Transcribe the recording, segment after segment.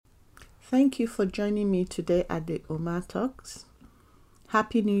Thank you for joining me today at the Omar Talks.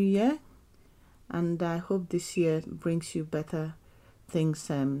 Happy New Year, and I hope this year brings you better things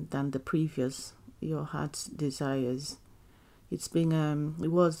than the previous, your heart's desires. It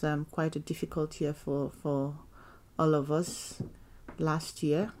was quite a difficult year for all of us last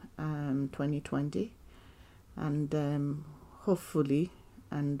year, 2020, and hopefully,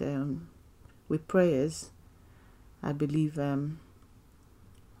 and with prayers, I believe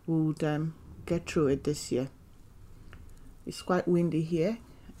we would get through it this year. It's quite windy here,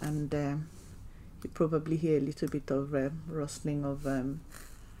 and you probably hear a little bit of rustling of the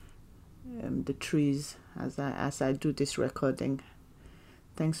trees as I do this recording.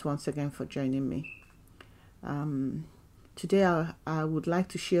 Thanks once again for joining me. Today I would like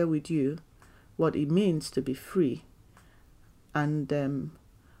to share with you what it means to be free, and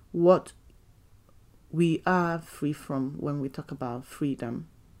what we are free from when we talk about freedom.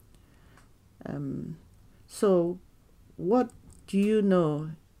 So what do you know,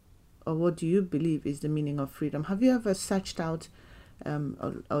 or what do you believe is the meaning of freedom? Have you ever searched out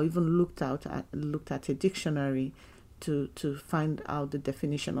or even looked at a dictionary to find out the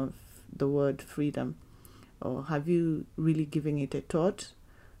definition of the word freedom? Or have you really given it a thought?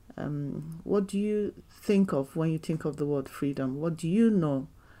 What do you think of when you think of the word freedom? What do you know?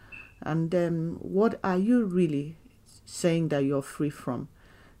 And what are you really saying that you're free from?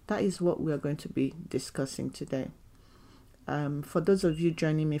 That is what we are going to be discussing today. For those of you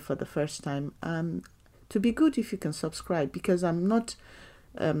joining me for the first time, to be good if you can subscribe, because I'm not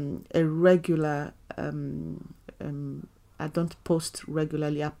a regular, I don't post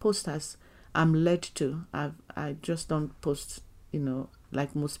regularly. I post as I'm led to. I just don't post,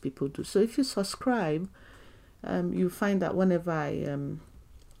 like most people do. So if you subscribe, you find that whenever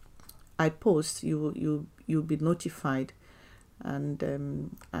I post, you'll be notified.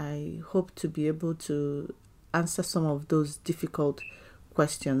 And I hope to be able to answer some of those difficult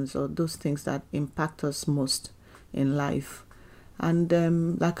questions or those things that impact us most in life. And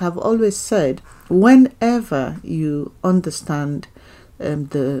like I've always said, whenever you understand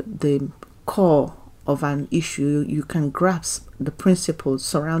the core of an issue, you can grasp the principles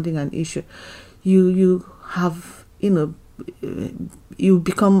surrounding an issue, you have, you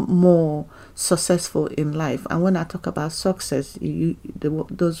become more successful in life. And when I talk about success,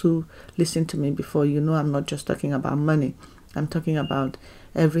 those who listen to me before, I'm not just talking about money. I'm talking about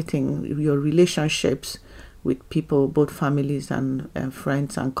everything, your relationships with people, both families and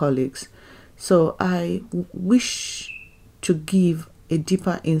friends and colleagues. So I wish to give a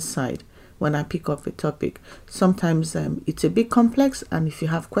deeper insight when I pick up a topic. Sometimes it's a bit complex, and if you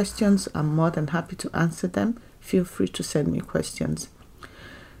have questions, I'm more than happy to answer them. Feel free to send me questions.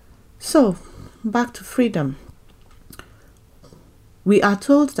 So, back to freedom. We are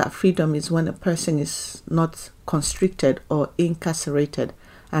told that freedom is when a person is not constricted or incarcerated,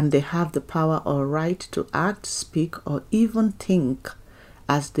 and they have the power or right to act, speak, or even think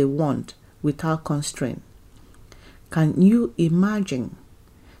as they want without constraint. Can you imagine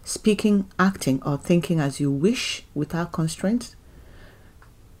speaking, acting, or thinking as you wish without constraints?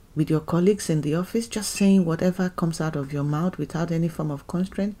 With your colleagues in the office, just saying whatever comes out of your mouth without any form of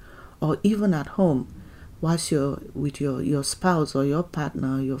constraint, or even at home, whilst you're with your spouse or your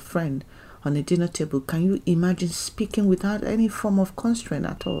partner or your friend on a dinner table. Can you imagine speaking without any form of constraint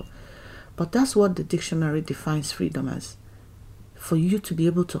at all? But that's what the dictionary defines freedom as. For you to be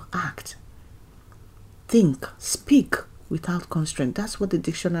able to act, think, speak without constraint. That's what the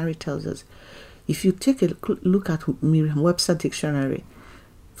dictionary tells us. If you take a look at Merriam-Webster dictionary,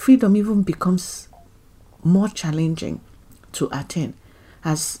 freedom even becomes more challenging to attain,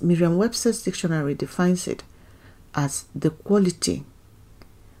 as Merriam-Webster's dictionary defines it as the quality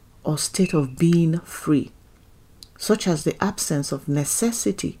or state of being free, such as the absence of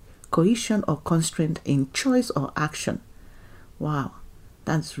necessity, coercion, or constraint in choice or action. Wow,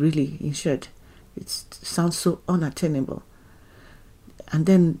 that's really, in short, it sounds so unattainable. And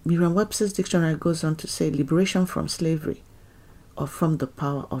then Merriam-Webster's dictionary goes on to say liberation from slavery or from the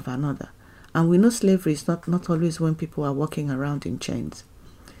power of another. And we know slavery is not always when people are walking around in chains.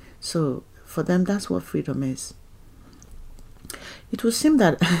 So for them, that's what freedom is. It would seem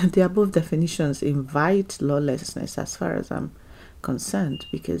that the above definitions invite lawlessness as far as I'm concerned,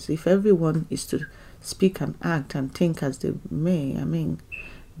 because if everyone is to speak and act and think as they may,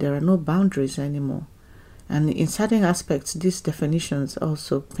 there are no boundaries anymore. And in certain aspects, these definitions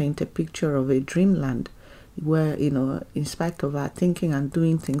also paint a picture of a dreamland where, in spite of our thinking and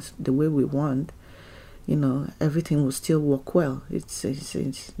doing things the way we want, everything will still work well.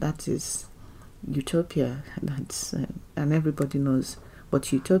 That is utopia. And everybody knows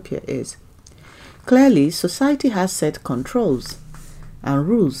what utopia is. Clearly, society has set controls and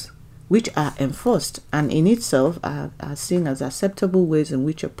rules which are enforced and in itself are seen as acceptable ways in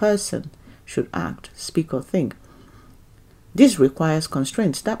which a person should act, speak, or think. This requires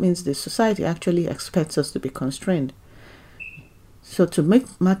constraints. That means the society actually expects us to be constrained. So to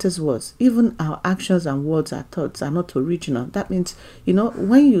make matters worse, even our actions and words and thoughts are not original. That means,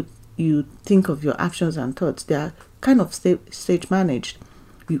 when you think of your actions and thoughts, they are kind of stage managed.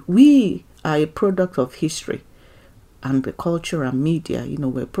 We are a product of history and the culture and media.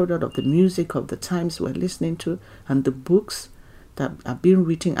 We're a product of the music of the times we're listening to and the books that are being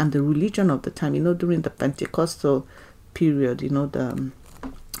written and the religion of the time. During the Pentecostal period, the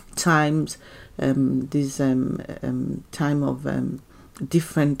times, time of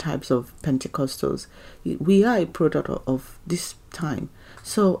different types of Pentecostals. We are a product of this time.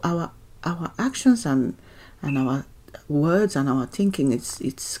 So our actions and our words and our thinking,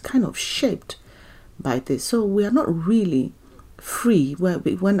 it's kind of shaped by this. So we are not really free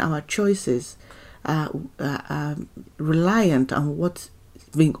when our choices are reliant on what's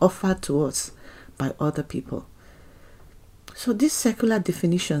being offered to us by other people. So these secular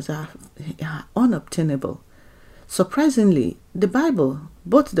definitions are unobtainable. Surprisingly, the Bible,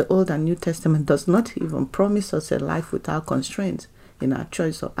 both the Old and New Testament, does not even promise us a life without constraints in our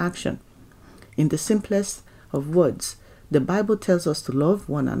choice or action. In the simplest of words, the Bible tells us to love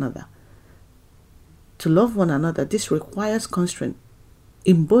one another. To love one another, this requires constraint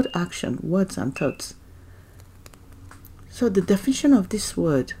in both action, words, and thoughts. So the definition of this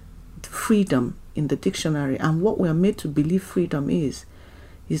word, freedom, in the dictionary, and what we are made to believe freedom is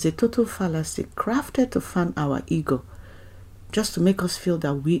a total fallacy crafted to fan our ego, just to make us feel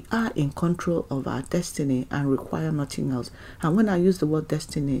that we are in control of our destiny and require nothing else. And when I use the word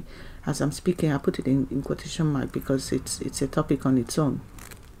destiny, as I'm speaking, I put it in quotation mark because it's a topic on its own.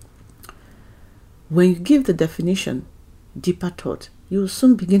 When you give the definition deeper thought, you will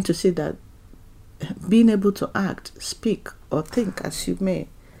soon begin to see that being able to act, speak, or think as you may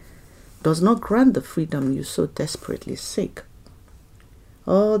does not grant the freedom you so desperately seek.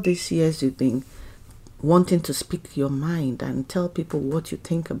 All these years you've been wanting to speak your mind and tell people what you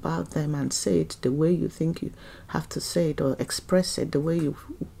think about them and say it the way you think you have to say it, or express it the way you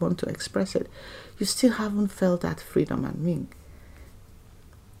want to express it. You still haven't felt that freedom.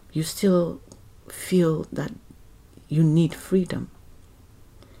 You still feel that you need freedom.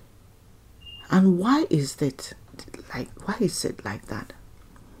 And why is it like that?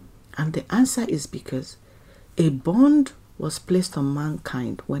 And the answer is because a bond was placed on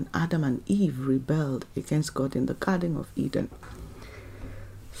mankind when Adam and Eve rebelled against God in the Garden of Eden.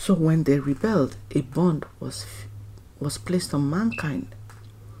 So when they rebelled, a bond was placed on mankind.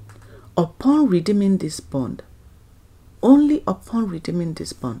 Upon redeeming this bond, only upon redeeming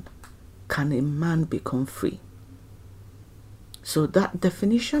this bond, can a man become free. So that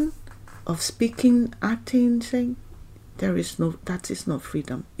definition of speaking, acting, saying, that is not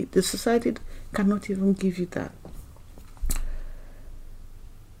freedom. The society cannot even give you that.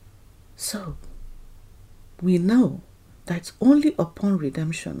 So, we know that it's only upon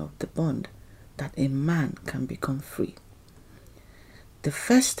redemption of the bond that a man can become free. The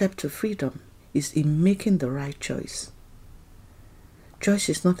first step to freedom is in making the right choice. Choice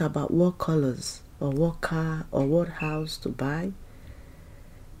is not about what colors or what car or what house to buy.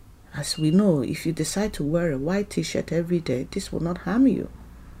 As we know, if you decide to wear a white t-shirt every day, this will not harm you.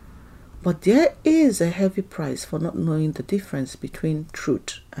 But there is a heavy price for not knowing the difference between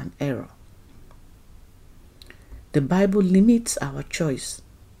truth and error. The Bible limits our choice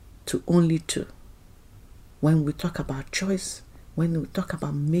to only two. When we talk about choice, when we talk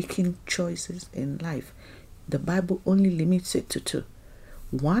about making choices in life, the Bible only limits it to two.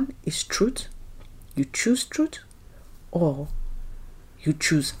 One is truth. You choose truth, or you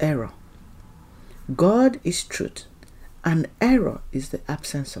choose error. God is truth, and error is the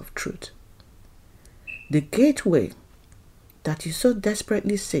absence of truth. The gateway that you so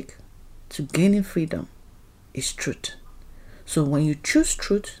desperately seek to gaining freedom is truth. So when you choose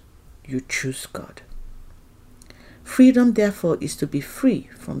truth, you choose God. Freedom, therefore, is to be free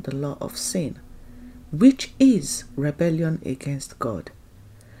from the law of sin, which is rebellion against God,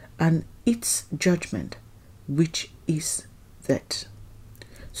 and its judgment, which is death.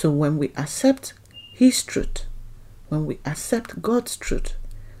 So when we accept His truth, when we accept God's truth,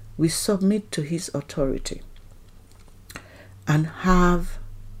 we submit to His authority and have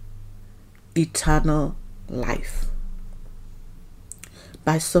eternal life.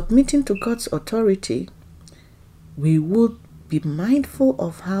 By submitting to God's authority, we would be mindful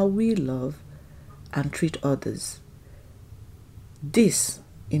of how we love and treat others. this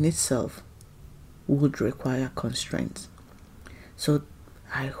in itself would require constraints. So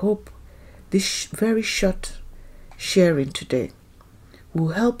I hope this very short sharing today will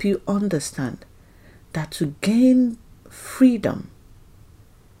help you understand that to gain freedom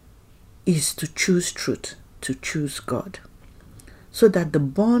is to choose truth, to choose God, so that the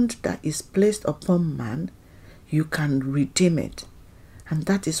bond that is placed upon man, you can redeem it. And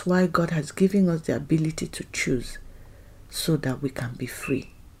that is why God has given us the ability to choose, so that we can be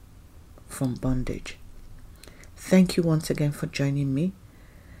free from bondage. Thank you once again for joining me,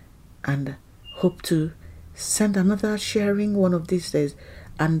 and hope to send another sharing one of these days.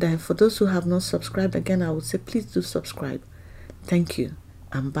 And for those who have not subscribed, again, I would say please do subscribe. Thank you,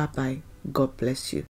 and bye-bye. God bless you.